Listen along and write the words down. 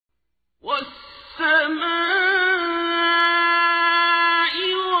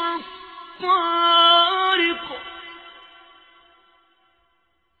والطارق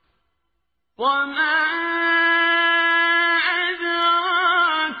وما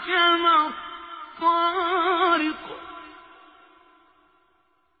أدراك ما الطارق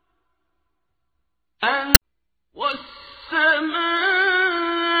والسماء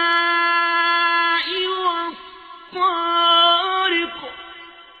والطارق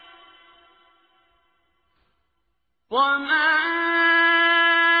وما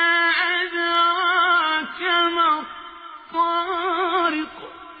أدراك ما الطارق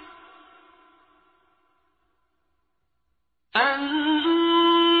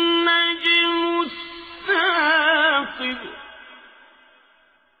النجم الثاقب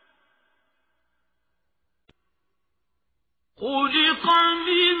خلق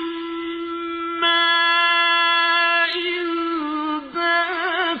من ماء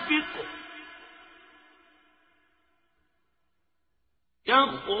دافق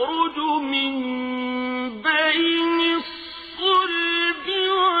يخرج من بين الصلب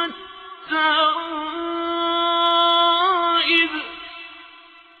والترائب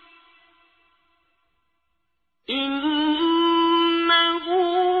إنه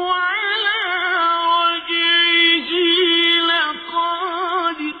على رجعه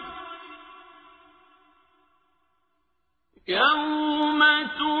لقادر يوم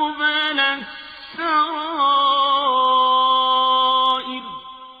تبلى السرائر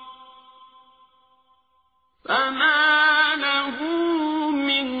فما له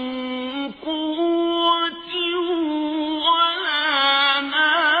من قوة ولا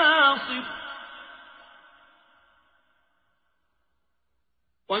ناصر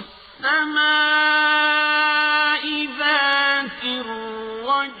والسماء ذات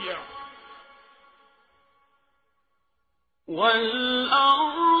الرجع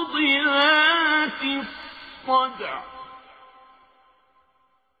والأرض ذات الصدع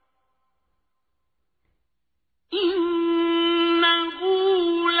إنه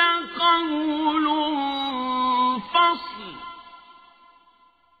لقول فصل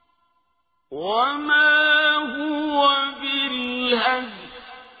وما هو بالهزل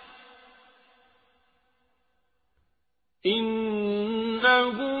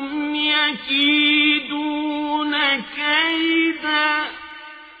إنهم يكيدون كيدا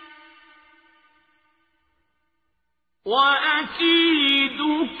وأكيد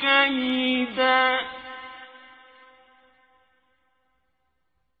كيدا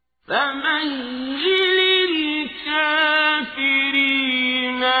فمهل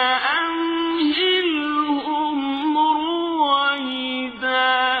الكافرين أمهلهم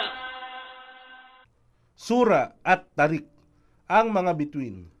رويدا. Sura at Tarik, ang mga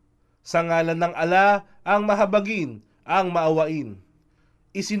bituin. Sa ngalan ng Ala, ang mahabagin, ang maawain.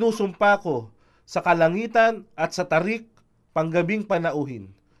 Isinusumpa ko sa kalangitan at sa tarik, panggabing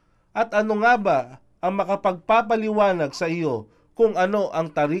panauhin. At ano nga ba ang makapagpapaliwanag sa iyo kung ano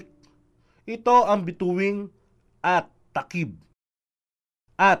ang tarik? Ito ang bituing at takib.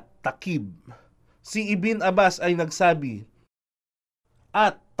 At takib. Si Ibn Abbas ay nagsabi,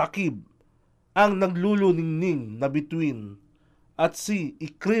 at takib ang nagluluningning na bituin. At si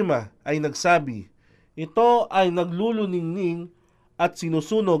Ikrima ay nagsabi, ito ay nagluluningning at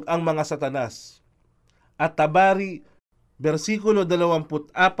sinusunog ang mga satanas. At Tabari, versikulo 24,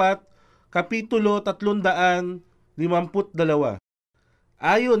 kapitulo 352.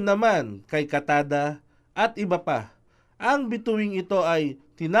 Ayon naman kay Katada at iba pa, ang bituing ito ay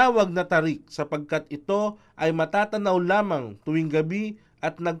tinawag na tarik sapagkat ito ay matatanaw lamang tuwing gabi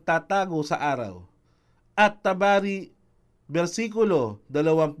at nagtatago sa araw. At Tabari, versikulo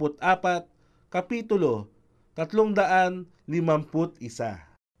 24, kapitulo 351.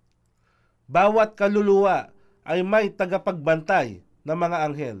 Bawat kaluluwa ay may tagapagbantay na mga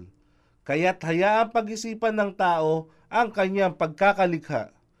anghel, kaya't hayaang pag-isipan ng tao ang kanyang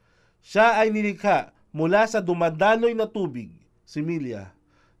pagkakalikha. Siya ay nilikha mula sa dumadaloy na tubig, similya,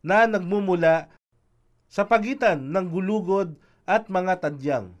 na nagmumula sa pagitan ng gulugod at mga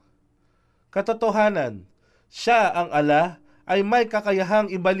tadyang. Katotohanan, siya ang Ala ay may kakayahang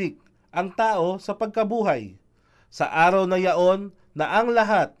ibalik ang tao sa pagkabuhay sa araw na yaon na ang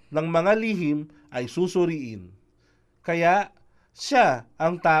lahat ng mga lihim ay susuriin. Kaya siya,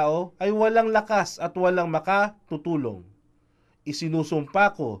 ang tao, ay walang lakas at walang makatutulong.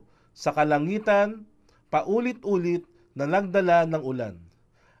 Isinusumpa ko sa kalangitan, paulit-ulit na nagdala ng ulan,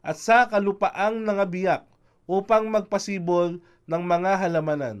 at sa kalupaang nangabiyak upang magpasibol ng mga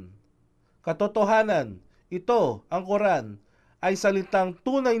halamanan. Katotohanan, ito, ang Quran, ay salitang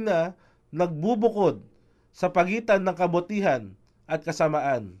tunay na nagbubukod sa pagitan ng kabutihan at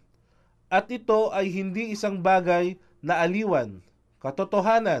kasamaan. At ito ay hindi isang bagay na aliwan.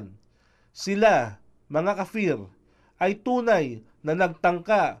 Katotohanan, sila, mga kafir, ay tunay na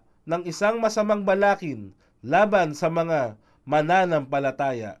nagtangka ng isang masamang balakin laban sa mga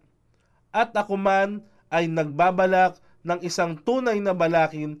mananampalataya. At ako man ay nagbabalak ng isang tunay na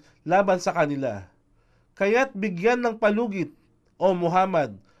balakin laban sa kanila. Kaya't bigyan ng palugit, O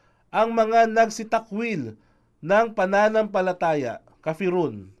Muhammad, ang mga nagsitakwil ng pananampalataya,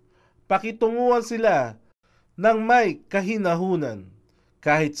 kafirun. Pakitunguhan sila ng may kahinahunan,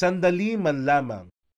 kahit sandali man lamang.